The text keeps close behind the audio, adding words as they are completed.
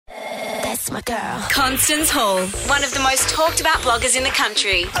That's my girl. Constance Hall, one of the most talked about bloggers in the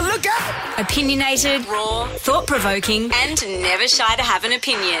country. Look out! Opinionated, raw, thought-provoking, and never shy to have an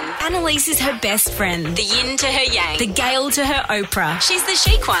opinion. Annaliese is her best friend, the yin to her yang, the Gail to her Oprah. She's the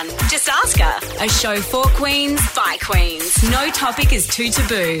chic one. Just ask her. A show for queens, by queens. No topic is too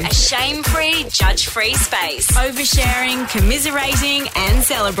taboo. A shame-free, judge-free space. Oversharing, commiserating, and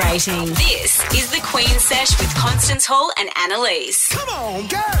celebrating. This is the Queen Sesh with Constance Hall and Annaliese. Come on,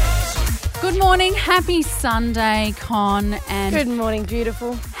 girls! Good morning. Happy Sunday, Con, and Good morning,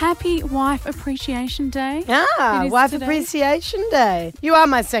 beautiful. happy Wife Appreciation Day. Ah, It is Wife today. Appreciation Day. You are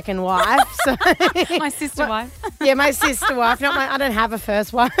my second wife. So My sister wife. yeah, my sister wife. I don't have a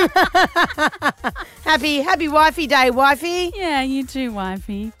first wife. happy Wifey Day, wifey. Yeah, you too,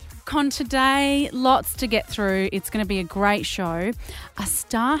 wifey. Con, today, lots to get through. It's going to be a great show. A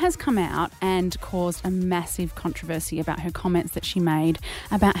star has come out and caused a massive controversy about her comments that she made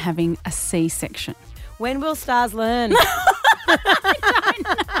about having a C-section. When will stars learn?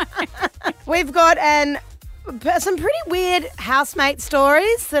 We've got some pretty weird housemate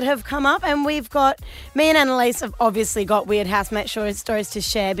stories that have come up, and me and Annaliese have obviously got weird housemate stories to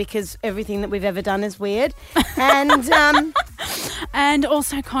share because everything that we've ever done is weird. And And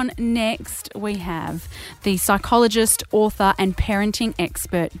also, Con, next we have the psychologist, author and parenting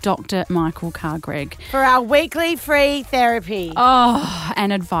expert, Dr. Michael Carr-Gregg. for our weekly free therapy. Oh,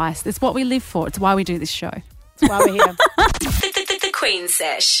 and advice. It's what we live for. It's why we do this show. That's why we're here. The Queen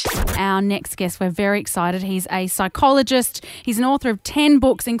Sesh. Our next guest, we're very excited. He's a psychologist. He's an author of 10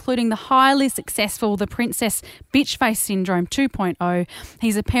 books, including the highly successful The Princess Bitchface Syndrome 2.0.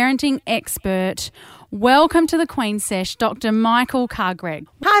 He's a parenting expert. Welcome to the Queen Sesh, Dr. Michael Carr-Gregg.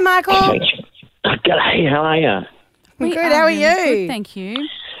 Hi, Michael. Thank you. G'day, how are you? Good, how are really you? Good, thank you.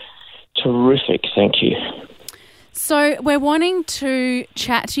 Terrific, thank you. So we're wanting to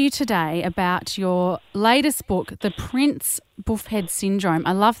chat to you today about your latest book, The Prince Buffhead Syndrome.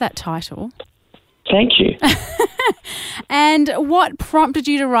 I love that title. Thank you. And what prompted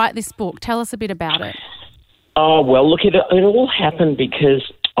you to write this book? Tell us a bit about it. Oh, well, look, it all happened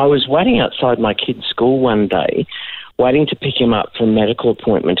because I was waiting outside my kid's school one day, waiting to pick him up for a medical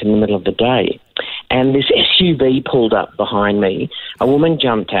appointment in the middle of the day. And this SUV pulled up behind me. A woman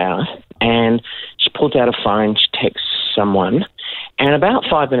jumped out and she pulled out a phone, she texts someone. And about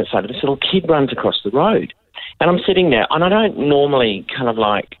 5 minutes later, this little kid runs across the road. And I'm sitting there, and I don't normally kind of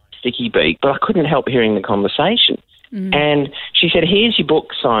like sticky beak, but I couldn't help hearing the conversation. And she said, "Here's your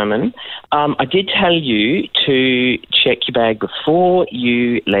book, Simon. I did tell you to check your bag before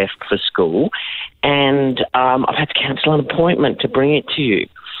you left for school, and I've had to cancel an appointment to bring it to you."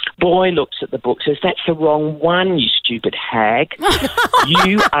 Boy looks at the book, says, "That's the wrong one, you stupid hag.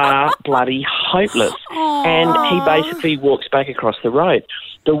 You are bloody hopeless." And he basically walks back across the road.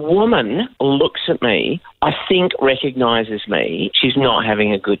 The woman looks at me, I think recognises me. She's not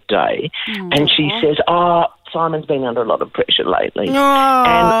having a good day. And she says, "Oh, Simon's been under a lot of pressure lately."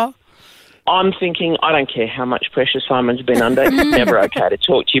 And I'm thinking, I don't care how much pressure Simon's been under. It's never okay to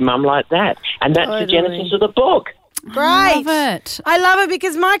talk to your mum like that. And that's the genesis of the book. Great. I love it. I love it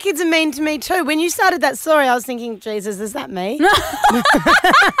because my kids are mean to me too. When you started that story, I was thinking, Jesus, is that me?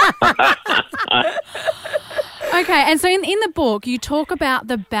 Okay, and so in the book, you talk about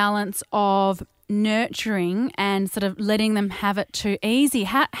the balance of nurturing and sort of letting them have it too easy.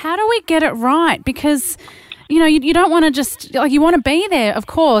 How do we get it right? Because, you know, you don't want to just, like, you want to be there, of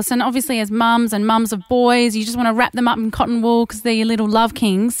course, and obviously as mums and mums of boys, you just want to wrap them up in cotton wool because they're your little love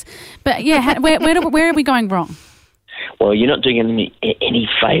kings. But, yeah, where are we going wrong? Well, you're not doing any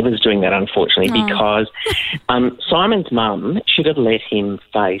favours doing that, unfortunately, because Simon's mum should have let him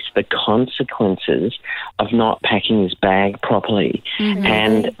face the consequences of not packing his bag properly.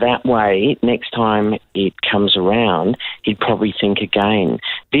 And that way, next time it comes around, he'd probably think again.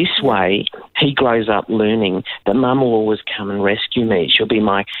 This way, he grows up learning that mum will always come and rescue me. She'll be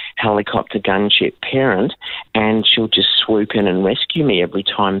my helicopter gunship parent, and she'll just swoop in and rescue me every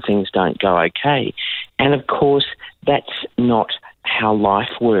time things don't go okay. And, of course, that's not how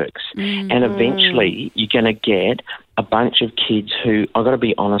life works. And eventually you're going to get a bunch of kids who, I've got to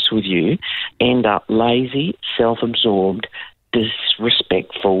be honest with you, end up lazy, self-absorbed,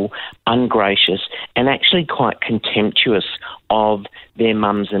 disrespectful, ungracious, and actually quite contemptuous of their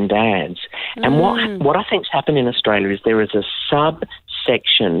mums and dads. And what I think's happened in Australia is there is a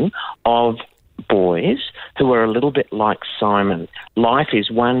subsection of boys who are a little bit like Simon. Life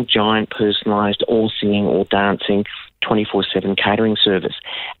is one giant personalised, all singing, all dancing, 24/7 catering service.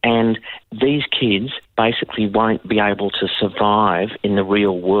 And these kids basically won't be able to survive in the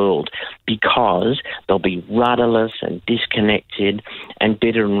real world because they'll be rudderless and disconnected and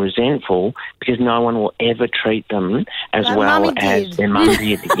bitter and resentful because no one will ever treat them as Like well Mummy as did. their mum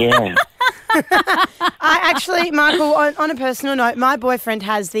did. Yeah. I actually, Michael, on a personal note, my boyfriend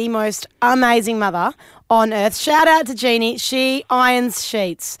has the most amazing mother on earth. Shout out to Jeannie. She irons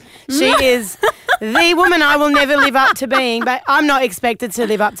sheets. She is the woman I will never live up to being, but I'm not expected to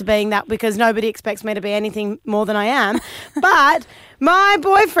live up to being that because nobody expects me to be anything more than I am. But my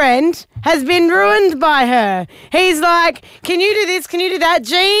boyfriend has been ruined by her. He's like, can you do this? Can you do that?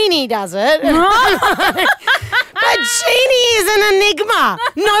 Jeannie does it. But Jeannie is an enigma.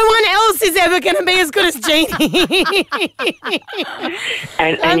 No one else is ever going to be as good as Jeannie.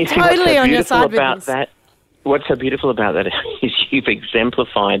 And I'm you see totally on your what's so side beautiful with about this. that? What's so beautiful about that is you've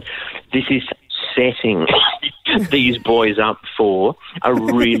exemplified this is setting these boys up for a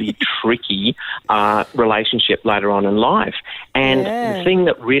really tricky relationship later on in life. And the thing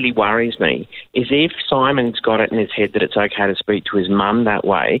that really worries me is if Simon's got it in his head that it's okay to speak to his mum that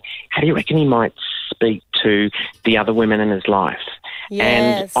way, how do you reckon he might speak to the other women in his life?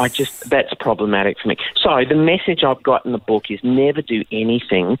 Yes. And that's problematic for me. So the message I've got in the book is never do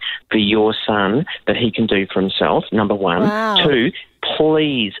anything for your son that he can do for himself, number one. Wow. Two,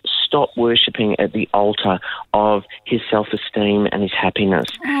 please stop worshipping at the altar of his self-esteem and his happiness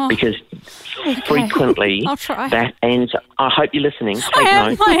because frequently I'll try. that ends... I hope you're listening. Take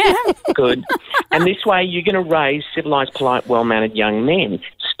note. I am. Good. And this way you're going to raise civilised, polite, well-mannered young men.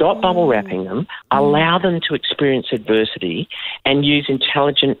 Stop bubble wrapping them. Allow them to experience adversity and use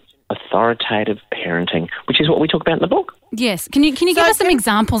intelligent, authoritative parenting, which is what we talk about in the book. Yes. Can you give us some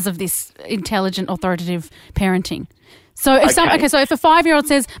examples of this intelligent, authoritative parenting? So if so if a 5-year-old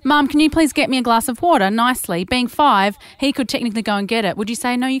says, "Mum, can you please get me a glass of water?" nicely, being 5, he could technically go and get it. Would you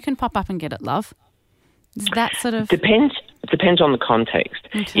say, "No, you can pop up and get it, love"? Is that sort of... Depends on the context.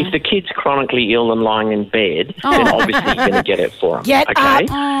 Okay. If the kid's chronically ill and lying in bed, then obviously you're going to get it for him. Get okay? up.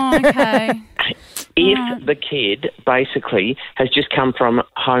 Oh, okay. If the kid basically has just come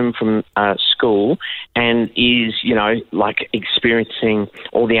home from school and is, experiencing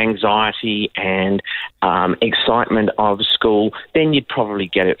all the anxiety and excitement of school, then you'd probably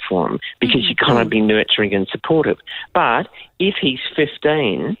get it for him because you kind of be nurturing and supportive. But if he's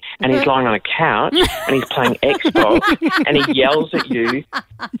 15 and he's lying on a couch and he's playing Xbox and he yells at you,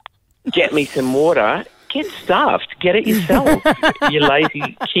 "Get me some water," get stuffed. Get it yourself, you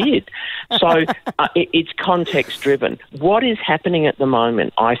lazy kid. So it's context-driven. What is happening at the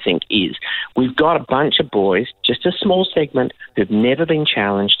moment, I think, is we've got a bunch of boys, just a small segment, who've never been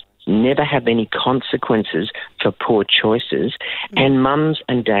challenged, never have any consequences for poor choices, and mums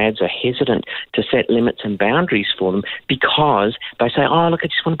and dads are hesitant to set limits and boundaries for them because they say, "Oh, look, I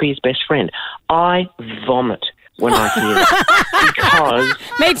just want to be his best friend." I vomit when I hear that because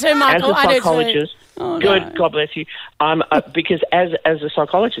Me too, Michael. as a I do too. psychologist, God bless you. Because as a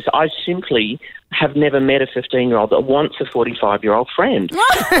psychologist, I simply have never met a 15-year-old that wants a 45-year-old friend.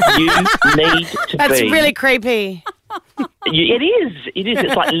 You need to That's be... really creepy. It is.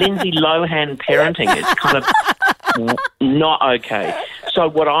 It's like Lindsay Lohan parenting. It's kind of not okay. So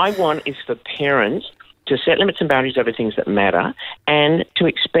what I want is for parents to set limits and boundaries over things that matter and to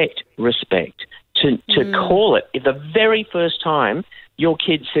expect respect, to call it the very first time your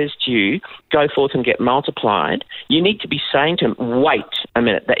kid says to you, "Go forth and get multiplied," you need to be saying to him, "Wait a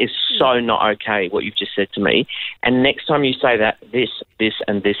minute, that is so not okay, what you've just said to me. And next time you say that, this,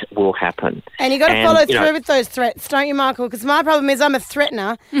 and this will happen." And you got to follow through with those threats, don't you, Michael? Because my problem is I'm a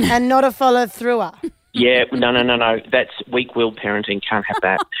threatener and not a follow-througher. Yeah, no. That's weak-willed parenting. Can't have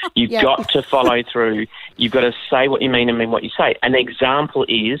that. You've got to follow through. You've got to say what you mean and mean what you say. An example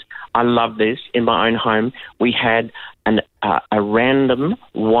is, I love this, in my own home, we had a random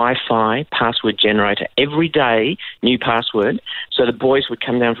Wi-Fi password generator. Every day, new password. So the boys would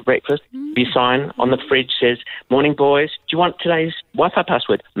come down for breakfast. Be a sign on the fridge says, "Morning, boys. Do you want today's Wi-Fi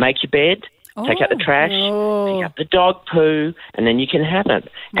password? Make your bed. Take out the trash, pick up the dog poo, and then you can have it."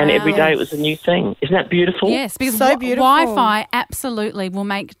 And every day it was a new thing. Isn't that beautiful? Yes, because So beautiful. Wi-Fi absolutely will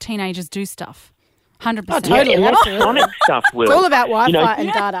make teenagers do stuff. 100%. Oh, totally. Electronic stuff will. It's all about Wi-Fi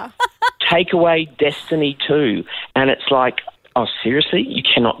and data. Take away Destiny 2. And it's like, oh, seriously? You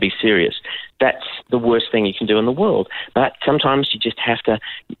cannot be serious. That's the worst thing you can do in the world. But sometimes you just have to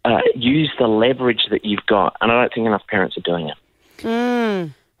use the leverage that you've got. And I don't think enough parents are doing it.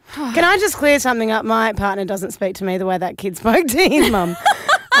 Can I just clear something up? My partner doesn't speak to me the way that kid spoke to his mum.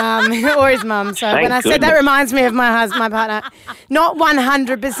 or his mum. So Thank when I said that goodness. reminds me of my partner. Not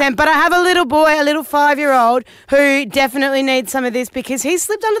 100%, but I have a little boy, a little 5-year-old, who definitely needs some of this because he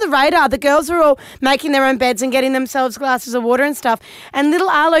slipped under the radar. The girls are all making their own beds and getting themselves glasses of water and stuff. And little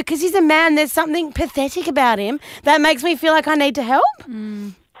Arlo, because he's a man, there's something pathetic about him that makes me feel like I need to help.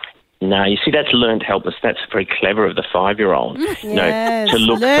 No, you see, that's learned helpless. That's very clever of the 5-year-old, Yes, to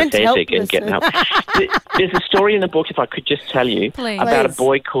look learned pathetic and get help. There's a story in the book, if I could just tell you, Please. about a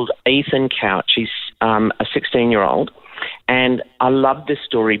boy called Ethan Couch. He's a 16-year-old. And I love this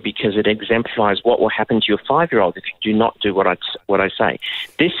story because it exemplifies what will happen to your 5-year-old if you do not do what I say.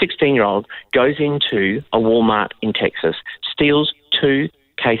 This 16-year-old goes into a Walmart in Texas, steals 2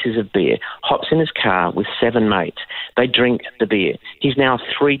 cases of beer, hops in his car with 7 mates. They drink the beer. He's now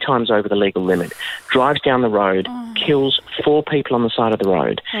 3 times over the legal limit, drives down the road, kills 4 people on the side of the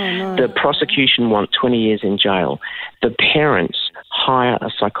road. The prosecution want 20 years in jail. The parents hire a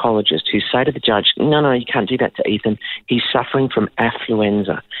psychologist who say to the judge, no, you can't do that to Ethan. He's suffering from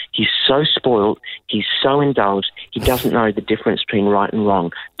affluenza. He's so spoiled. He's so indulged. He doesn't know the difference between right and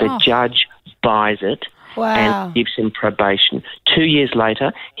wrong. The judge buys it. Wow. And gives him probation. 2 years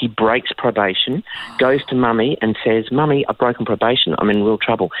later, he breaks probation, goes to Mummy and says, Mummy, I've broken probation. I'm in real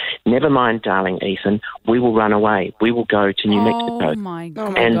trouble. Never mind, darling Ethan. We will run away. We will go to New Mexico. Oh, my God.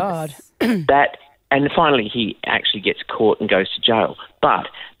 Oh, my God. And finally, he actually gets caught and goes to jail. But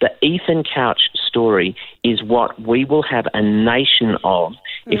the Ethan Couch story is what we will have a nation of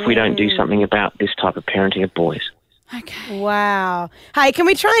if we don't do something about this type of parenting of boys. Okay. Wow. Hey, can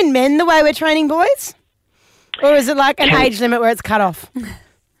we try and mend the way we're training boys? Or is it like an age limit where it's cut off?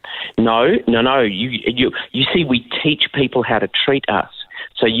 No. You see, we teach people how to treat us.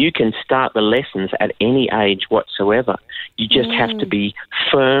 So you can start the lessons at any age whatsoever. You just have to be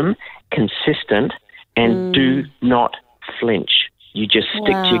firm, consistent, and do not flinch. You just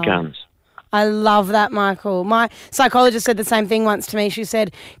stick to your guns. I love that, Michael. My psychologist said the same thing once to me. She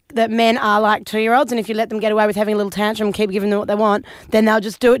said that men are like 2-year-olds, and if you let them get away with having a little tantrum and keep giving them what they want, then they'll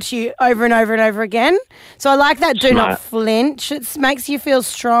just do it to you over and over and over again. So I like that do not flinch. It makes you feel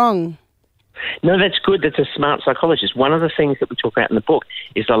strong. No, that's good. That's a smart psychologist. One of the things that we talk about in the book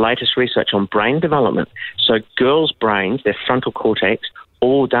is the latest research on brain development. So girls' brains, their frontal cortex,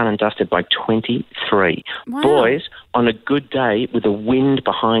 all done and dusted by 23. Wow. Boys, on a good day with a wind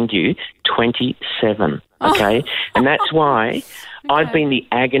behind you, 27. Okay? And that's why I've been the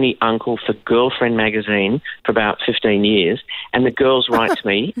agony uncle for Girlfriend magazine for about 15 years, and the girls write to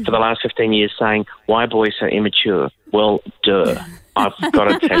me for the last 15 years saying, why boys so immature? Well, duh. I've got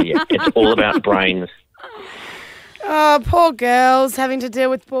to tell you, it's all about brains. Oh, poor girls having to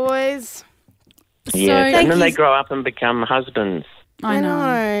deal with boys. Yeah, So- and then they grow up and become husbands. I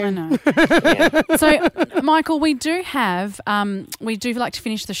know. So, Michael, we do like to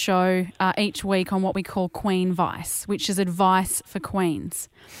finish the show each week on what we call Queen Vice, which is advice for queens.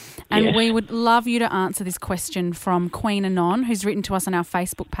 And Yes. we would love you to answer this question from Queen Anon, who's written to us on our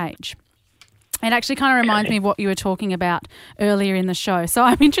Facebook page. It actually kind of reminds me of what you were talking about earlier in the show. So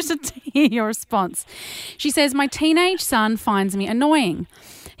I'm interested to hear your response. She says, my teenage son finds me annoying.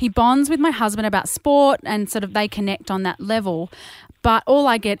 He bonds with my husband about sport and sort of they connect on that level. But all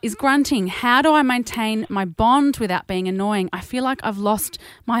I get is grunting. How do I maintain my bond without being annoying? I feel like I've lost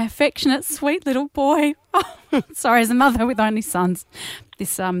my affectionate, sweet little boy. Oh, sorry, as a mother with only sons,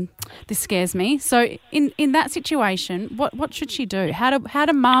 this scares me. So in that situation, what should she do? How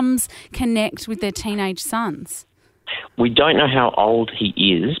do mums connect with their teenage sons? We don't know how old he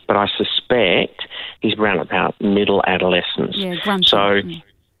is, but I suspect he's around about middle adolescence. Yeah, grunting. So,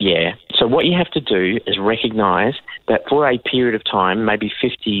 yeah. So what you have to do is recognise that for a period of time, maybe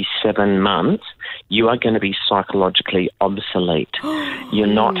 57 months, you are going to be psychologically obsolete. You're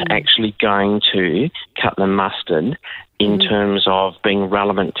not actually going to cut the mustard in terms of being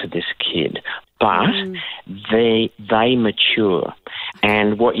relevant to this kid. But they mature.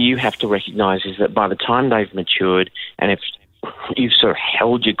 And what you have to recognise is that by the time they've matured, and if you've sort of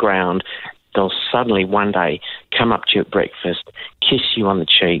held your ground, they'll suddenly one day come up to you at breakfast, kiss you on the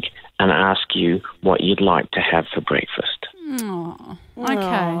cheek, and ask you what you'd like to have for breakfast. Oh,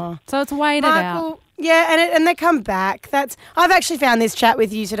 okay. So it's waited out. Michael, yeah, and they come back. I've actually found this chat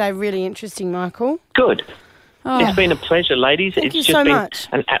with you today really interesting, Michael. Good. Oh. It's been a pleasure, ladies. Thank It's you just so been much.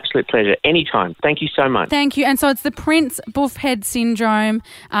 an absolute pleasure. Anytime. Thank you so much. Thank you. And so it's the Prince Buffhead Syndrome,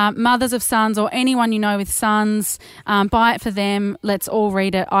 mothers of sons or anyone you know with sons, buy it for them. Let's all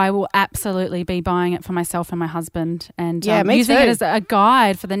read it. I will absolutely be buying it for myself and my husband and me using too. it as a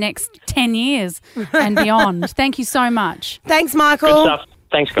guide for the next 10 years and beyond. Thank you so much. Thanks, Good Michael. stuff.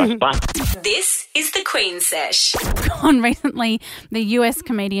 Thanks, guys. Bye. This is the Queen Sesh. On recently, the US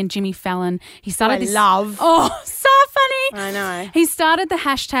comedian Jimmy Fallon, he started love. Oh, so funny. I know. He started the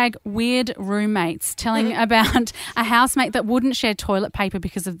hashtag weird roommates, telling about a housemate that wouldn't share toilet paper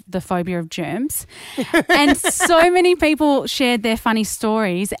because of the phobia of germs. And so many people shared their funny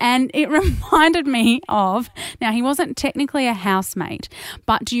stories, and it reminded me of, now he wasn't technically a housemate,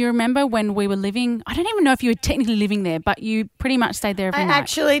 but do you remember when we were living, I don't even know if you were technically living there, but you pretty much stayed there every I night.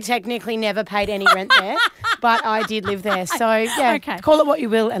 actually technically never paid any rent there, but I did live there. So, yeah, Okay. call it what you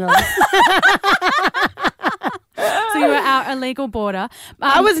will, Annaliese. So you were our illegal border.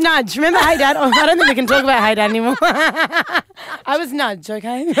 I was nudged. Remember Hey Dad? Oh, I don't think we can talk about Hey Dad anymore. I was nudged,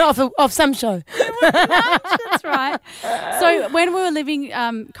 okay? Off some show. That's right. So when we were living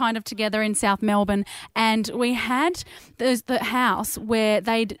kind of together in South Melbourne, and we had the house where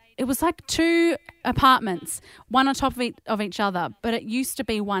it was like two apartments, one on top of each other, but it used to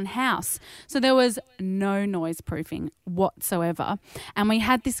be one house. So there was no noise proofing whatsoever. And we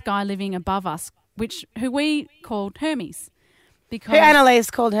had this guy living above us, who we called Hermes. Because, Who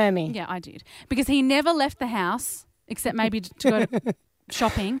Annaliese called Hermie. yeah, I did. Because he never left the house except maybe to go to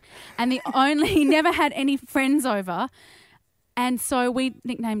shopping, and he never had any friends over, and so we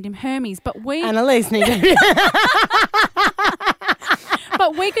nicknamed him Hermes. But Annaliese needed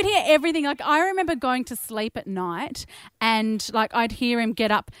But we could hear everything. Like, I remember going to sleep at night, and like I'd hear him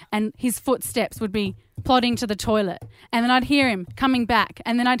get up and his footsteps would be plodding to the toilet, and then I'd hear him coming back,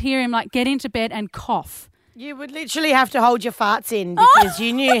 and then I'd hear him like get into bed and cough. You would literally have to hold your farts in because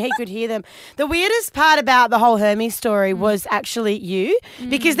you knew he could hear them. The weirdest part about the whole Hermes story was actually you,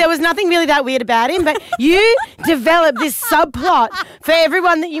 because there was nothing really that weird about him, but you developed this subplot for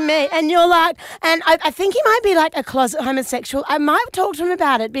everyone that you meet, and you're like, and I think he might be like a closet homosexual. I might talk to him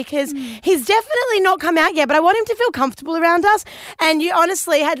about it because he's definitely not come out yet, but I want him to feel comfortable around us. And you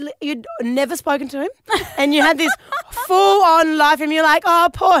honestly you'd never spoken to him, and you had this full-on life, and you're like, oh,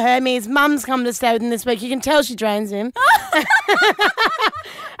 poor Hermes, mum's come to stay with him this week. You can tell she drains him.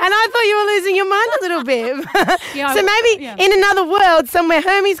 And I thought you were losing your mind a little bit. Yeah, so maybe in another world somewhere,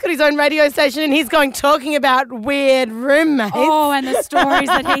 Hermes got his own radio station and he's going talking about weird roommates. Oh, and the stories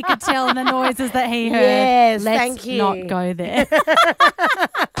that he could tell and the noises that he heard. Yes, Let's thank you. not go there.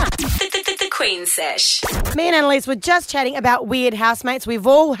 The Queen Sesh. Me and Annaliese were just chatting about weird housemates. We've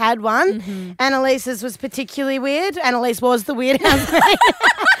all had one. Annaliese's was particularly weird. Annaliese was the weird housemate.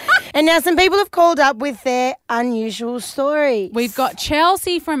 And now some people have called up with their unusual stories. We've got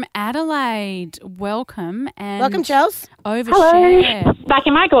Chelsea from Adelaide. Welcome. And Welcome, Chels. Overshare. Hello. Back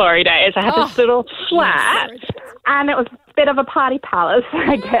in my glory days, I had this little flat, and it was a bit of a party palace,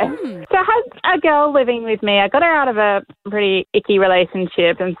 I guess. So I had a girl living with me. I got her out of a pretty icky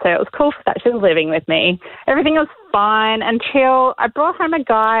relationship, and so it was cool that she was living with me. Everything was fine until I brought home a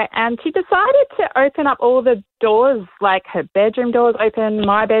guy, and she decided to open up all the doors, like her bedroom door was open,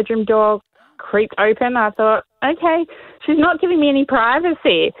 my bedroom door creaked open. I thought, okay, she's not giving me any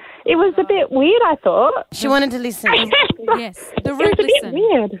privacy. It was a bit weird, I thought. She wanted to listen. Yes, the It was rude a bit listen.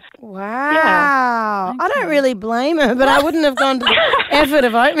 weird. Wow. Yeah. I don't really blame her, but I wouldn't have gone to the effort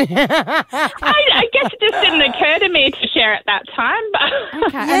of opening it. I guess it just didn't occur to me to share at that time, but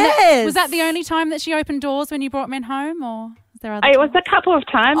Okay. And Yes. was that the only time that she opened doors when you brought men home, or was there other it was times? a couple of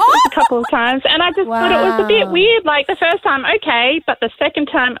times. It was a couple of times, and I just thought it was a bit Wow. weird. Like the first time, okay, but the second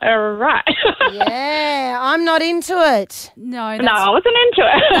time, all right. Yeah, I'm not into it. No, No, I wasn't into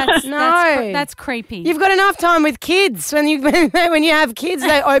it. That's creepy. You've got enough time with kids. When you have kids,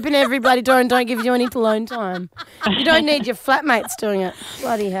 they open every bloody door and don't give you any alone time. You don't need your flatmates doing it.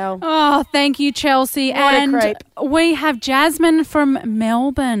 Bloody hell. Oh, thank you, Chelsea. What a and creep. we have Jasmine from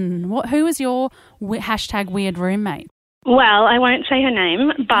Melbourne. Who was your hashtag weird roommate? Well, I won't say her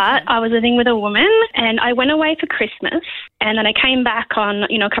name, but I was living with a woman and I went away for Christmas and then I came back on,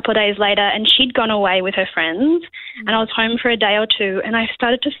 a couple of days later and she'd gone away with her friends and I was home for a day or two and I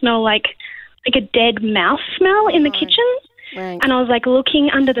started to smell like a dead mouse smell in the kitchen. Rank. And I was like looking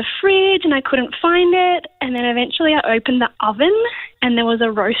under the fridge and I couldn't find it. And then eventually I opened the oven and there was a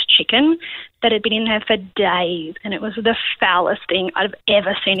roast chicken that had been in there for days. And it was the foulest thing I've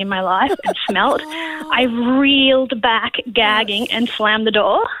ever seen in my life and smelt. I reeled back gagging and slammed the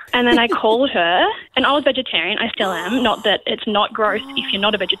door. And then I called her and I was vegetarian. I still am. Not that it's not gross if you're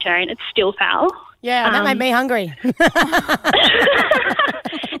not a vegetarian. It's still foul. Yeah, that made me hungry.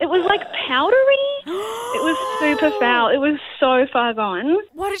 It was like powdery. It was super foul. It was so so far gone.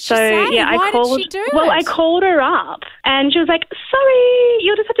 What did she So, say? yeah, Why did she do it? Well, I called her up and she was like, sorry,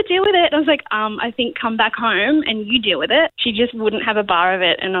 you'll just have to deal with it. And I was like, I think come back home and you deal with it. She just wouldn't have a bar of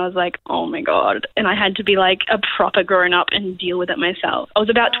it. And I was like, oh, my God. And I had to be like a proper grown-up and deal with it myself. I was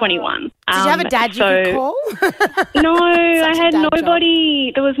about 21. Did you have a dad you could call? No, I had dad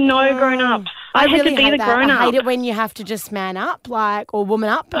nobody. There was no grown-up. I had really to be hate the that. grown-up. I hate it when you have to just man up, like, or woman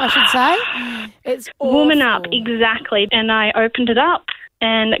up, I should say. It's awful. Woman up, exactly. And I opened it up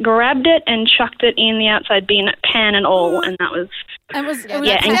and grabbed it and chucked it in the outside bin, pan and all, and that was... It was and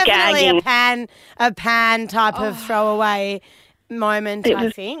Definitely gagging. a pan type of throwaway moment, I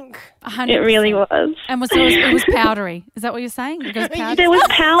think. 100%. It really was. And it was powdery. Is that what you're saying? It goes powdery? There was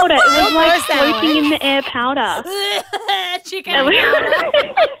powder. It was like Gross, floating in the air powder. Chicken.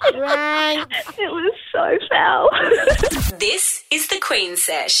 Right. It was so foul. This is the Queen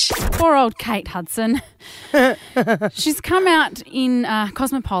Sesh. Poor old Kate Hudson. She's come out in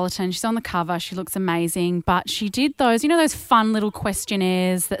Cosmopolitan. She's on the cover. She looks amazing. But she did those fun little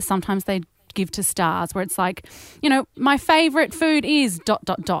questionnaires that sometimes they give to stars where it's like, my favourite food is ...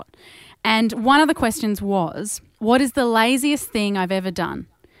 And one of the questions was, what is the laziest thing I've ever done?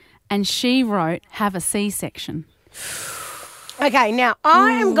 And she wrote, have a C-section. Okay, now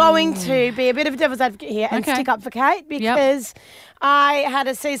I am going to be a bit of a devil's advocate here and stick up for Kate because I had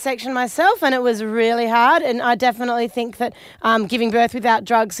a C-section myself and it was really hard, and I definitely think that giving birth without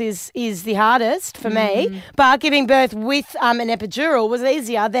drugs is the hardest for me, but giving birth with an epidural was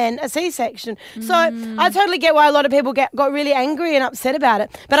easier than a C-section. So I totally get why a lot of people got really angry and upset about it,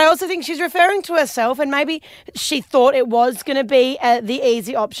 but I also think she's referring to herself, and maybe she thought it was going to be the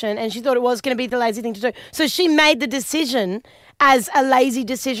easy option and she thought it was going to be the lazy thing to do. So she made the decision as a lazy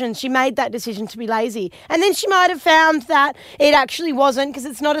decision. She made that decision to be lazy. And then she might have found that it actually wasn't, because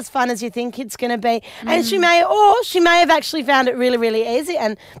it's not as fun as you think it's going to be. And she may have actually found it really, really easy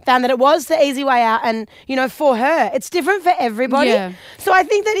and found that it was the easy way out. And, for her, it's different for everybody. Yeah. So I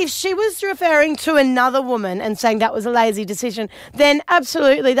think that if she was referring to another woman and saying that was a lazy decision, then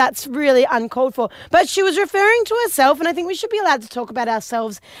absolutely that's really uncalled for. But she was referring to herself, and I think we should be allowed to talk about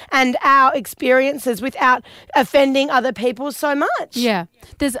ourselves and our experiences without offending other people so much. Yeah.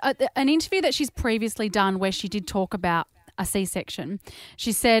 There's an interview that she's previously done where she did talk about a C-section.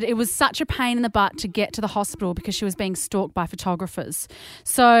 She said it was such a pain in the butt to get to the hospital because she was being stalked by photographers.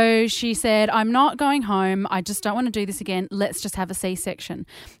 So she said, I'm not going home. I just don't want to do this again. Let's just have a C-section.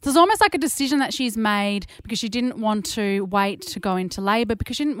 So it's almost like a decision that she's made because she didn't want to wait to go into labour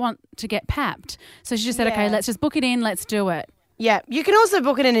because she didn't want to get papped. So she just said, okay, let's just book it in. Let's do it. Yeah, you can also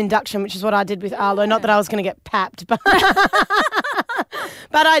book it in induction, which is what I did with Arlo. Not that I was going to get papped, but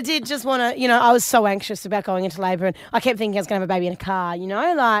but I did just want to, I was so anxious about going into labour, and I kept thinking I was going to have a baby in a car,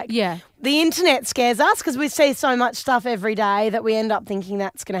 The internet scares us because we see so much stuff every day that we end up thinking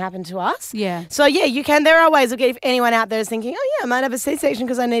that's going to happen to us. Yeah. So, you can. There are ways of getting, if anyone out there is thinking, I might have a C-section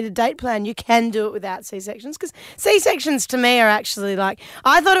because I need a date plan, you can do it without C-sections, because C-sections to me are actually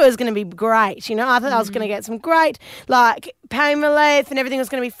I thought it was going to be great, I thought I was going to get some great, pain relief and everything was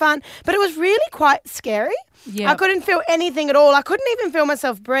going to be fun, but it was really quite scary. Yeah. I couldn't feel anything at all. I couldn't even feel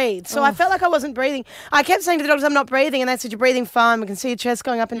myself breathe. So I felt like I wasn't breathing. I kept saying to the doctors, I'm not breathing. And they said, you're breathing fine. We can see your chest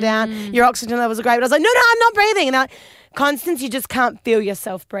going up and down. Your oxygen levels are great. But I was like, no, I'm not breathing. And they're like, Constance, you just can't feel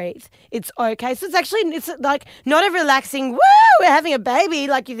yourself breathe. It's okay. So it's not a relaxing, woo, we're having a baby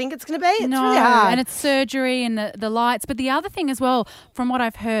like you think it's going to be. It's really hard. And it's surgery and the lights. But the other thing as well, from what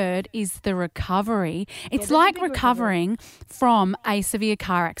I've heard, is the recovery. It's like recovering from a severe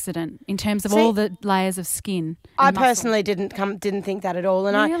car accident in terms of all the layers of skin. I personally didn't think that at all.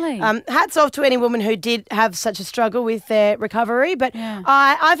 And really? Hats off to any woman who did have such a struggle with their recovery. But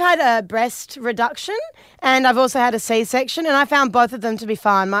I've had a breast reduction and I've also had a C-section, and I found both of them to be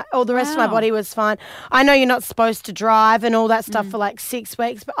fine. All the rest of my body was fine. I know you're not supposed to drive and all that stuff for 6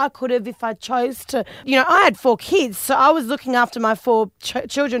 weeks, but I could have if I chose to. I had 4 kids, so I was looking after my 4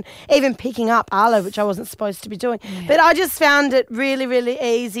 children, even picking up Arlo, which I wasn't supposed to be doing. Yeah. But I just found it really, really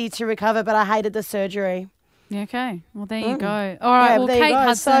easy to recover, but I hated the surgery. Okay. Well, there you go. All right. Well, Kate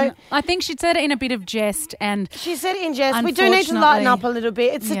Hudson, I think she said it in a bit of jest, and she said it in jest. We do need to lighten up a little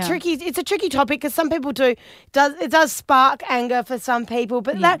bit. It's a tricky topic because some people it does spark anger for some people.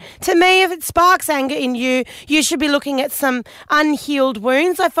 But that, to me, if it sparks anger in you, you should be looking at some unhealed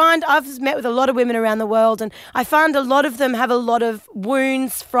wounds. I find I've met with a lot of women around the world, and I find a lot of them have a lot of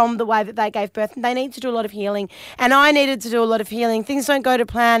wounds from the way that they gave birth, and they need to do a lot of healing. And I needed to do a lot of healing. Things don't go to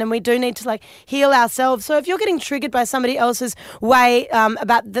plan, and we do need to heal ourselves. So if you're getting triggered by somebody else's way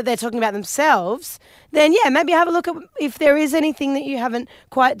about that they're talking about themselves, then maybe have a look at if there is anything that you haven't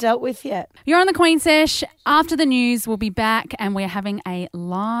quite dealt with yet. You're on the Queen Sesh. After the news, we'll be back and we're having a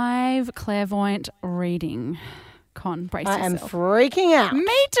live clairvoyant reading. Con, brace yourself. I am freaking out.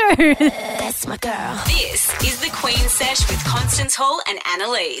 Me too. That's my girl. This is the Queen Sesh with Constance Hall and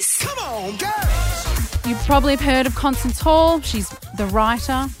Annaliese. Come on, girls. You probably have heard of Constance Hall. She's the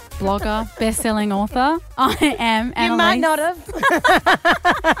writer, blogger, best-selling author. I am Annaliese. You might not have.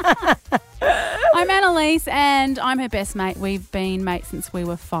 I'm Annaliese and I'm her best mate. We've been mates since we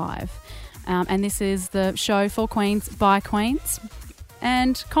were 5. And this is the show for Queens by Queens.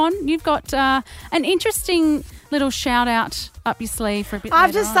 And Con, you've got an interesting little shout out up your sleeve for a bit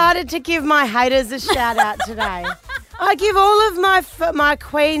I've later decided to give my haters a shout out today. I give all of my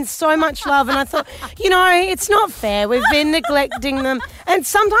queens so much love, and I thought, it's not fair. We've been neglecting them, and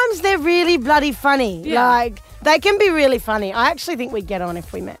sometimes they're really bloody funny. Yeah. Like, they can be really funny. I actually think we'd get on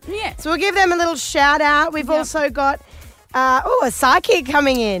if we met. Yeah. So we'll give them a little shout out. We've also got a psychic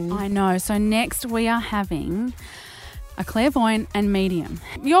coming in. I know. So next we are having a clairvoyant and medium.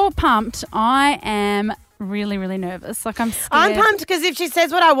 You're pumped. I am really, really nervous. Like, I'm scared. I'm pumped because if she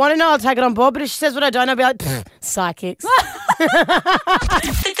says what I want to know, I'll take it on board. But if she says what I don't, I'll be like, psychics.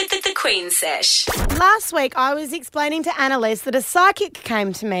 The Queen Sesh. Last week, I was explaining to Annaliese that a psychic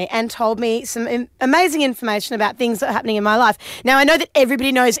came to me and told me some amazing information about things that are happening in my life. Now, I know that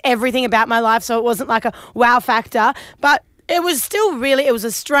everybody knows everything about my life, so it wasn't like a wow factor, but it was still it was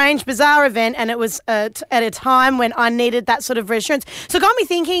a strange, bizarre event, and it was at a time when I needed that sort of reassurance. So it got me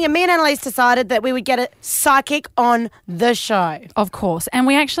thinking, and me and Annaliese decided that we would get a psychic on the show. Of course. And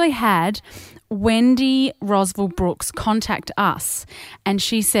we actually had Wendy Roswell Brooks contact us, and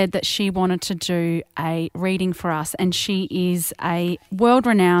she said that she wanted to do a reading for us, and she is a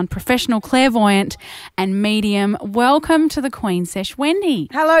world-renowned professional clairvoyant and medium. Welcome to the Queen Sesh, Wendy.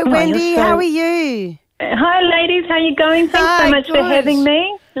 Hello, Wendy. How are you? Hi, ladies. How are you going? Thanks Hi, so much for good. having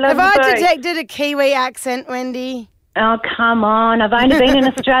me. Love Have you I both. detected a Kiwi accent, Wendy? Oh, come on. I've only been in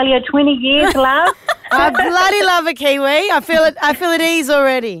Australia 20 years, love. I bloody love a Kiwi. I feel it at ease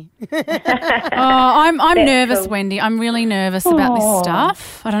already. I'm nervous, cool. Wendy. I'm really nervous about this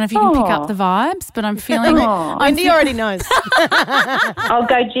stuff. I don't know if you can pick up the vibes, but I'm feeling Wendy already knows. I'll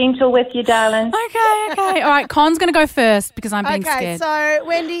go gentle with you, darling. Okay. All right, Con's going to go first because I'm being Okay, scared. so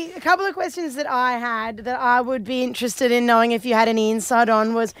Wendy, a couple of questions that I had that I would be interested in knowing if you had any insight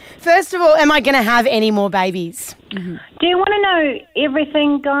on was, first of all, am I going to have any more babies? Do you want to know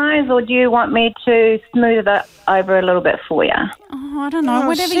everything, guys, or do you want me to smooth it over a little bit for you? Oh, I don't know. Oh,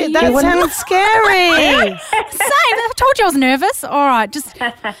 Whatever shit, you that want. sounds scary. Same. I told you I was nervous. All right,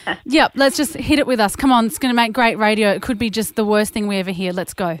 let's just hit it with us. Come on, it's going to make great radio. It could be just the worst thing we ever hear.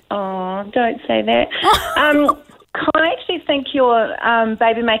 Let's go. Oh, don't say that. I actually think your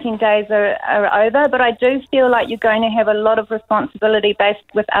baby-making days are over, but I do feel like you're going to have a lot of responsibility based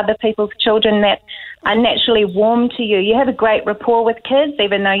with other people's children that are naturally warm to you. You have a great rapport with kids,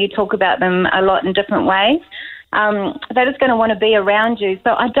 even though you talk about them a lot in different ways. They're just going to want to be around you.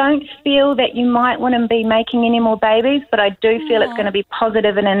 So I don't feel that you might want to be making any more babies, but I do feel it's going to be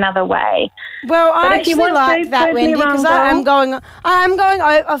positive in another way. Well, I if you actually want like to, that, prove me Wendy, because wrong, I am girl. going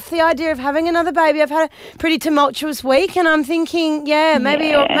off the idea of having another baby. I've had a pretty tumultuous week, and I'm thinking, maybe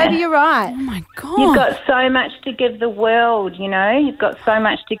you're right. Oh, my God. You've got so much to give the world, you know. You've got so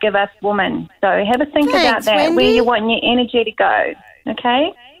much to give us women. So have a think about Thanks, that, Wendy. where you want your energy to go,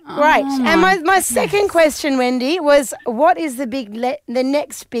 okay? Great. Oh, And my second question, Wendy, was what is the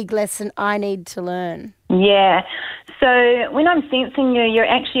next big lesson I need to learn? Yeah. So when I'm sensing you, you're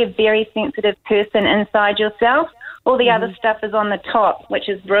actually a very sensitive person inside yourself. All the other stuff is on the top, which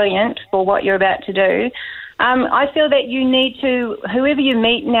is brilliant for what you're about to do. I feel that you need to, whoever you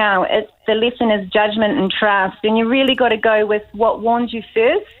meet now, the lesson is judgment and trust, and you really got to go with what warns you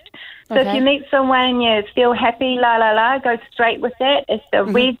first. So if you meet someone and you feel happy, go straight with that. If the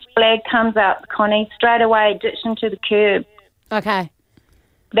red flag comes up, Connie, straight away ditch into the curb. Okay.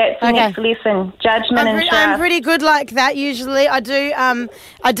 That's the next lesson, judgment and trust. I'm pretty good like that usually. I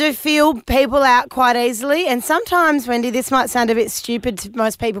do feel people out quite easily, and sometimes, Wendy, this might sound a bit stupid to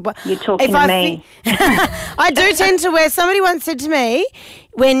most people, but You're talking to me. I do tend to wear. Somebody once said to me,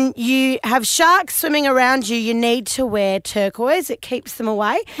 when you have sharks swimming around you, you need to wear turquoise. It keeps them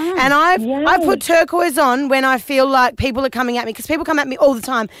away. And I put turquoise on when I feel like people are coming at me, because people come at me all the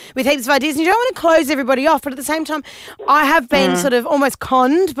time with heaps of ideas, and you don't want to close everybody off. But at the same time, I have been sort of almost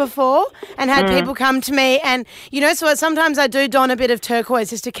conned before and had people come to me, and, so sometimes I do don a bit of turquoise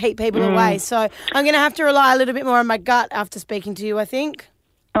just to keep people away. So I'm going to have to rely a little bit more on my gut after speaking to you, I think.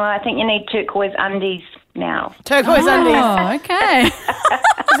 Well, I think you need turquoise undies. now. Turquoise undies. Oh, okay.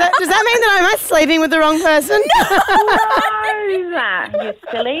 Does that mean that I'm sleeping with the wrong person? No, you're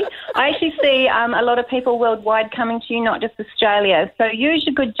silly. I actually see a lot of people worldwide coming to you, not just Australia. So use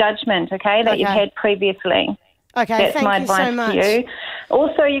your good judgment, okay, that you've had previously. Okay, That's my thank you advice so much. to you.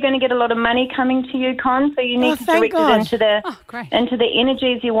 Also, you're going to get a lot of money coming to you, Con, so you need to direct it into the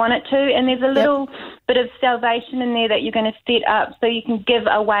energies you want it to. And there's a little bit of salvation in there that you're going to set up so you can give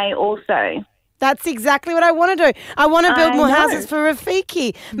away also. That's exactly what I want to do. I want to build more houses for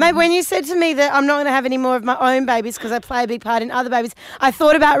Rafiki. Maybe when you said to me that I'm not going to have any more of my own babies because I play a big part in other babies, I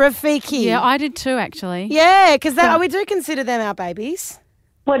thought about Rafiki. Yeah, I did too, actually. Yeah, because we do consider them our babies.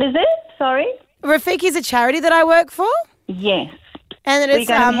 What is it? Sorry? Rafiki is a charity that I work for. Yes. And it's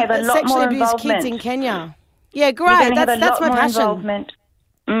have a lot sexually more abused kids involvement. in Kenya. Yeah, great. That's my passion. Involvement.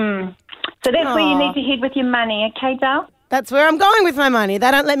 So that's where you need to head with your money, okay, Dal? That's where I'm going with my money.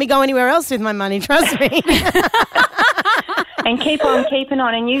 They don't let me go anywhere else with my money, trust me. And keep on keeping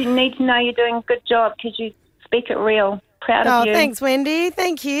on. And you need to know you're doing a good job because you speak it real. Proud of you. Oh, thanks, Wendy.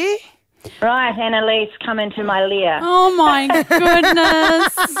 Thank you. Right, Annaliese, come into my lair. Oh, my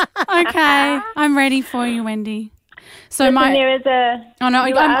goodness. Okay, I'm ready for you, Wendy. So Listen, there is a... Oh, no,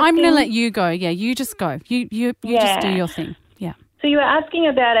 I'm going to let you go. Yeah, you just go. You just do your thing. Yeah. So you were asking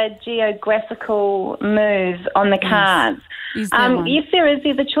about a geographical move on the cards. Is there one? Yes, there is.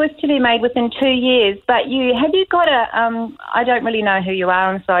 There's a choice to be made within 2 years. But have you got I don't really know who you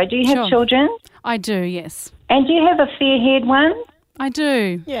are, I'm sorry. Do you have children? I do, yes. And do you have a fair-haired one? I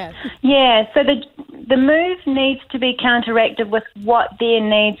do. Yeah. Yeah, so the move needs to be counteracted with what their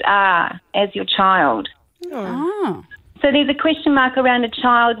needs are as your child. Oh. So there's a question mark around a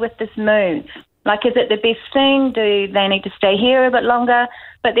child with this move. Like, is it the best thing? Do they need to stay here a bit longer?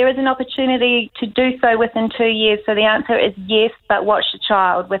 But there is an opportunity to do so within 2 years. So the answer is yes, but watch the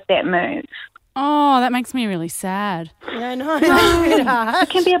child with that move. Oh, that makes me really sad. Yeah, no, sweetheart. It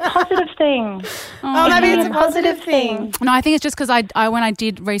can be a positive thing. Oh, maybe it's a positive thing. No, I think it's just because I when I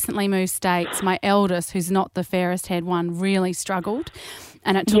did recently move states, my eldest, who's not the fairest haired one, really struggled.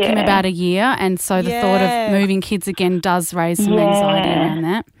 And it took him about a year. And so the thought of moving kids again does raise some anxiety around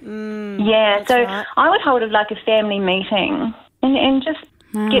that. So right. I would hold it like a family meeting and just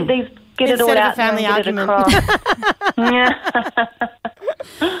get it all Instead of out a family there and argument.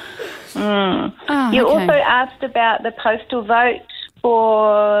 Oh, You okay. also asked about the postal vote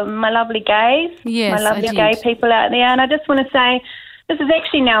for my lovely gays, Yes, my lovely I did. gay people out there. And I just want to say this is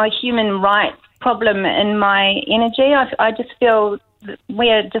actually now a human rights problem in my energy. I just feel that we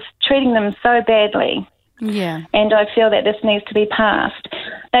are just treating them so badly. Yeah. And I feel that this needs to be passed.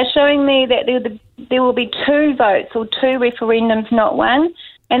 They're showing me that there will be 2 votes or 2 referendums, not one.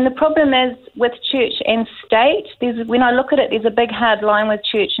 And the problem is with church and state, when I look at it, there's a big hard line with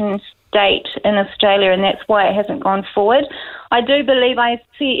church and state in Australia, and that's why it hasn't gone forward. I do believe I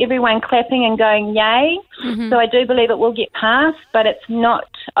see everyone clapping and going yay, so I do believe it will get passed, but it's not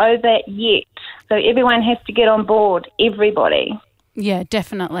over yet. So everyone has to get on board, everybody. Yeah,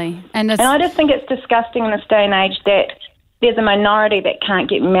 definitely. And I just think it's disgusting in this day and age that there's a minority that can't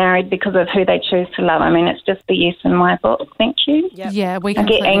get married because of who they choose to love. I mean, it's just BS in my book. Thank you. yeah, we I get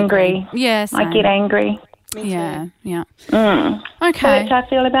completely angry. agree. Yeah, I get angry. Yeah. So Okay, that's how I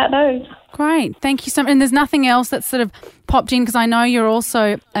feel about those. great. Thank you so much. And there's nothing else that's sort of popped in because I know you're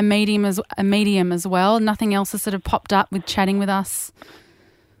also a medium as well. Nothing else has sort of popped up with chatting with us.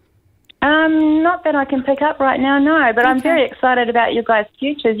 Not that I can pick up right now, no, but I'm very excited about your guys'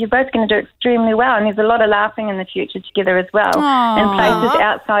 futures. You're both going to do extremely well, and there's a lot of laughing in the future together as well in places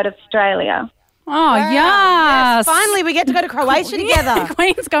outside of Australia. Oh, Wow. Yes. Finally, we get to go to Croatia together.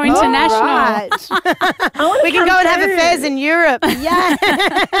 Queens go international. Right. We can go and have affairs in Europe. Yeah.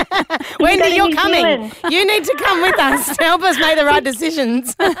 Wendy, to you're New coming. Zealand. You need to come with us to help us make the right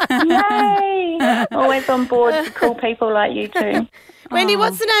decisions. Yay! Always on board for cool people like you two. Wendy,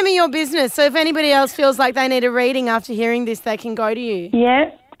 what's the name of your business? So if anybody else feels like they need a reading after hearing this, they can go to you.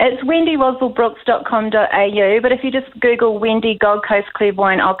 Yeah, it's wendyroswellbrooks.com.au, but if you just Google Wendy Gold Coast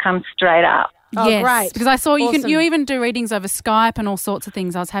Clairvoyant, I'll come straight up. Oh, Yes, great. because I saw Awesome. you even do readings over Skype and all sorts of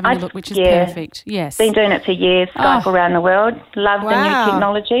things. I was having a look, which is perfect. Yes. Been doing it for years, Skype around the world. Love the Wow. new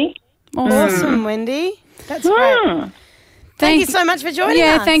technology. Awesome, Wendy. That's great. Thank you so much for joining us.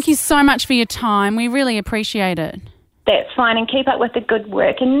 Yeah, thank you so much for your time. We really appreciate it. That's fine, and keep up with the good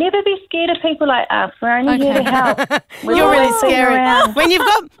work, and never be scared of people like us. We're only here to help. We're You're really always been scary. around. When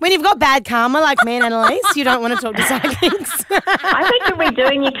you've got bad karma like me and Annaliese, you don't want to talk to psychics. I think you're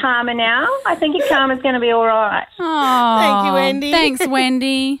redoing your karma now. I think your karma's going to be all right. Oh, Thank you, Wendy. Thanks,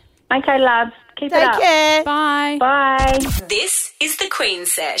 Wendy. Okay, loves. Keep it Take up. care. Bye. Bye. This is the Queen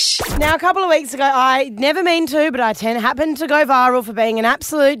Sesh. Now, a couple of weeks ago, I never mean to, but I happened to go viral for being an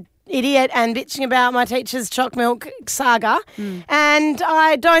absolute idiot and bitching about my teacher's choc milk saga. And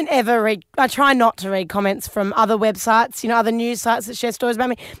I don't ever read, I try not to read comments from other websites, other news sites that share stories about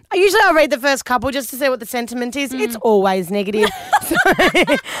me. I'll read the first couple just to see what the sentiment is. It's always negative. So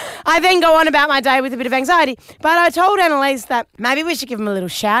I then go on about my day with a bit of anxiety. But I told Annaliese that maybe we should give them a little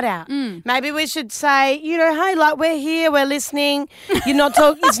shout out. Maybe we should say, hey, like, we're here, we're listening. You're not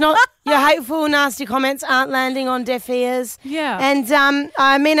talking, it's not, your hateful, nasty comments aren't landing on deaf ears. Yeah. And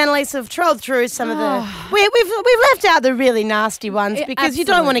me and Annaliese have trolled through some of the. We've left out the really nasty ones because you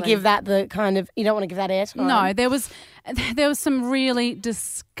don't want to give that the kind of, you don't want to give that airtime. No, there was some really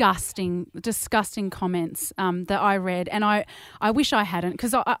disgusting comments that I read, and I wish I hadn't,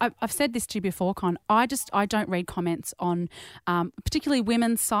 because I've said this to you before, Con. I don't read comments on particularly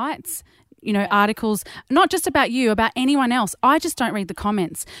women's sites. Articles, not just about you, about anyone else. I just don't read the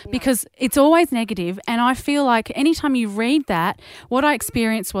comments because it's always negative, and I feel like anytime you read that, what I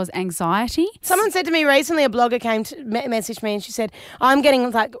experienced was anxiety. Someone said to me recently, a blogger came to message me and she said, I'm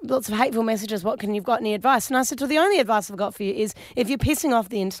getting like lots of hateful messages. You've got any advice? And I said, well, the only advice I've got for you is if you're pissing off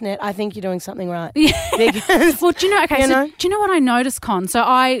the internet, I think you're doing something right. Because, well, do you know, okay, do you know what I noticed, Con? So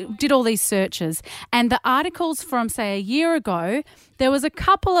I did all these searches, and the articles from, say, a year ago, there was a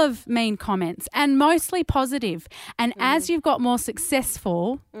couple of mean comments and mostly positive. And as you've got more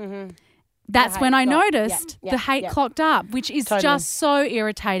successful, that's when I noticed the hate clocked up, which is just so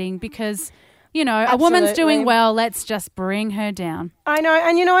irritating because, a woman's doing well, let's just bring her down. I know.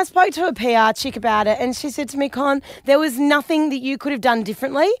 And, I spoke to a PR chick about it and she said to me, Con, there was nothing that you could have done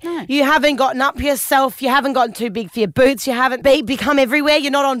differently. No. You haven't gotten up yourself. You haven't gotten too big for your boots. You haven't become everywhere.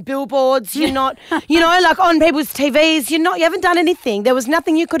 You're not on billboards. You're not, like on people's TVs. You haven't done anything. There was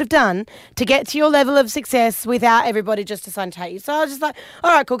nothing you could have done to get to your level of success without everybody just deciding to hate you. So I was just like,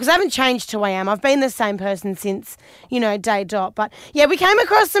 all right, cool, because I haven't changed to who I am. I've been the same person since, day dot. But, yeah, we came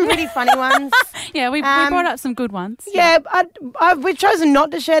across some pretty funny ones. Yeah, we brought up some good ones. Yeah, we've chosen not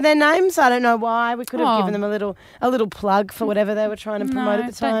to share their names. I don't know why. We could have given them a little plug for whatever they were trying to promote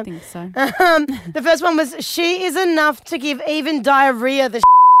at the time. I don't think so. The first one was, she is enough to give even diarrhea the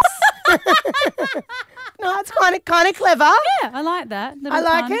No, it's kind of clever. Yeah, I like that. I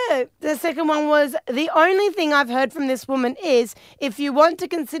like it. The second one was, the only thing I've heard from this woman is, if you want to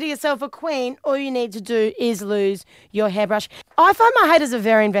consider yourself a queen, all you need to do is lose your hairbrush. I find my haters are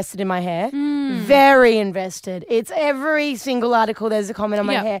very invested in my hair. Very invested. It's every single article there's a comment on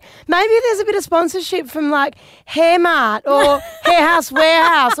my hair. Maybe there's a bit of sponsorship from like Hair Mart or Hair House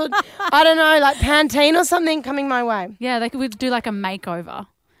Warehouse or I don't know, like Pantene or something coming my way. Yeah, they could do like a makeover.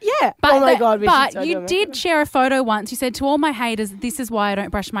 Yeah. But, oh my God. But you did share a photo once. You said, to all my haters, this is why I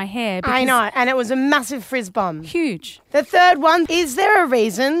don't brush my hair. I know. And it was a massive frizz bomb. Huge. The third one, is there a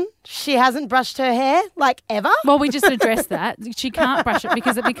reason she hasn't brushed her hair, like, ever? Well, we just addressed that. She can't brush it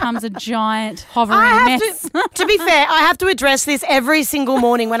because it becomes a giant hovering mess. To be fair, I have to address this every single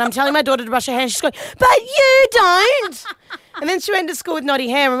morning when I'm telling my daughter to brush her hair and she's going, but you don't. And then she went to school with knotty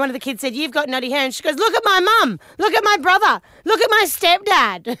hair and one of the kids said, you've got knotty hair. And she goes, look at my mum, look at my brother, look at my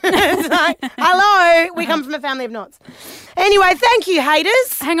stepdad. It's like, hello, we come from a family of knots. Anyway, thank you,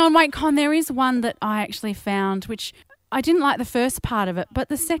 haters. Hang on, wait, Con, there is one that I actually found, which I didn't like the first part of it, but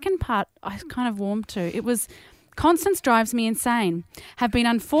the second part I kind of warmed to. It was, Constance drives me insane. Have been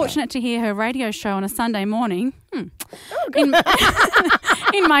unfortunate to hear her radio show on a Sunday morning.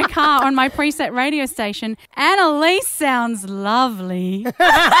 In my car on my preset radio station. Annaliese sounds lovely.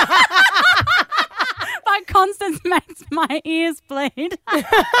 But Constance makes my ears bleed. Well,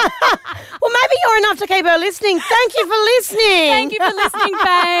 maybe you're enough to keep her listening. Thank you for listening. Thank you for listening,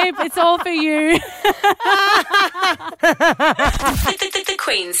 babe. It's all for you. The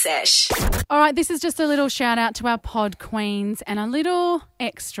Queen Sesh. All right, this is just a little shout out to our pod queens and a little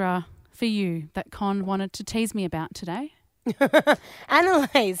extra for you that Con wanted to tease me about today.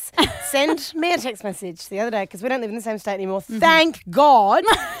 Annaliese sent me a text message the other day because we don't live in the same state anymore. Thank God,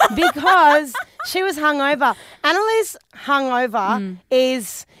 because she was hungover. Annaliese hungover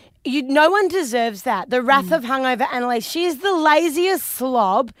is... no one deserves that. The wrath of hungover Annaliese. She is the laziest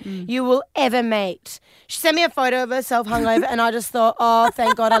slob you will ever meet. She sent me a photo of herself hungover and I just thought, oh,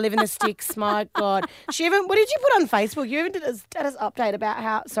 thank God I live in the sticks. My God. What did you put on Facebook? You even did a status update about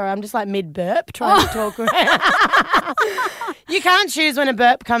how, sorry, I'm just like mid-burp trying to talk around. You can't choose when a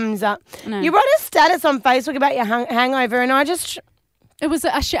burp comes up. No. You wrote a status on Facebook about your hangover and I just... It was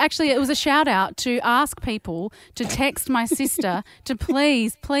it was a shout out to ask people to text my sister to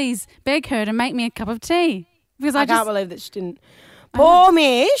please beg her to make me a cup of tea because I can't believe that she didn't Poor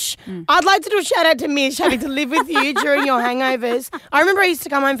Mish. I'd like to do a shout out to Mish having to live with you during your hangovers. I remember I used to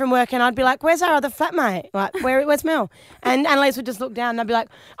come home from work and I'd be like, where's our other flatmate? Like, where's Mel? And Annalise would just look down and I'd be like,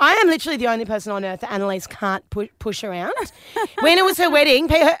 I am literally the only person on earth that Annalise can't push around. When it was her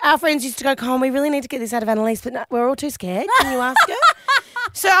wedding, our friends used to go, Con, we really need to get this out of Annalise, but no, we're all too scared. Can you ask her?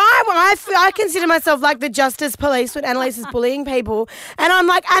 So I consider myself like the justice police when Annalise is bullying people. And I'm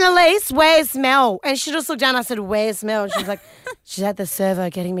like, Annalise, where's Mel? And she just looked down and I said, where's Mel? And she was like, she's at the servo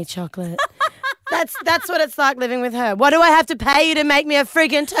getting me chocolate. That's what it's like living with her. What do I have to pay you to make me a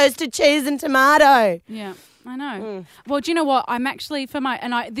friggin' toasted cheese and tomato? Yeah. I know. Well, do you know what? I'm actually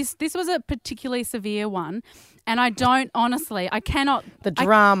this was a particularly severe one, and I don't honestly. I cannot. The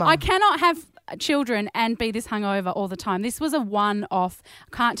drama. I cannot have children and be this hungover all the time. This was a one-off.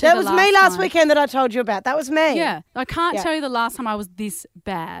 Can't tell you the last time. That was me last weekend that I told you about. That was me. Yeah. I can't tell you the last time I was this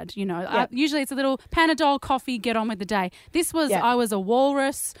bad, you know. Usually it's a little Panadol, coffee, get on with the day. This was, I was a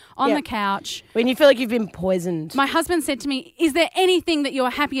walrus on the couch. When you feel like you've been poisoned. My husband said to me, is there anything that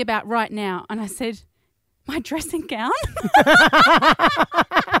you're happy about right now? And I said, my dressing gown.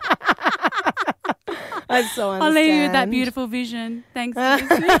 I so understand. I'll leave you with that beautiful vision. Thanks for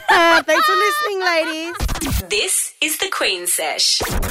listening. Thanks for listening, ladies. This is the Queen Sesh.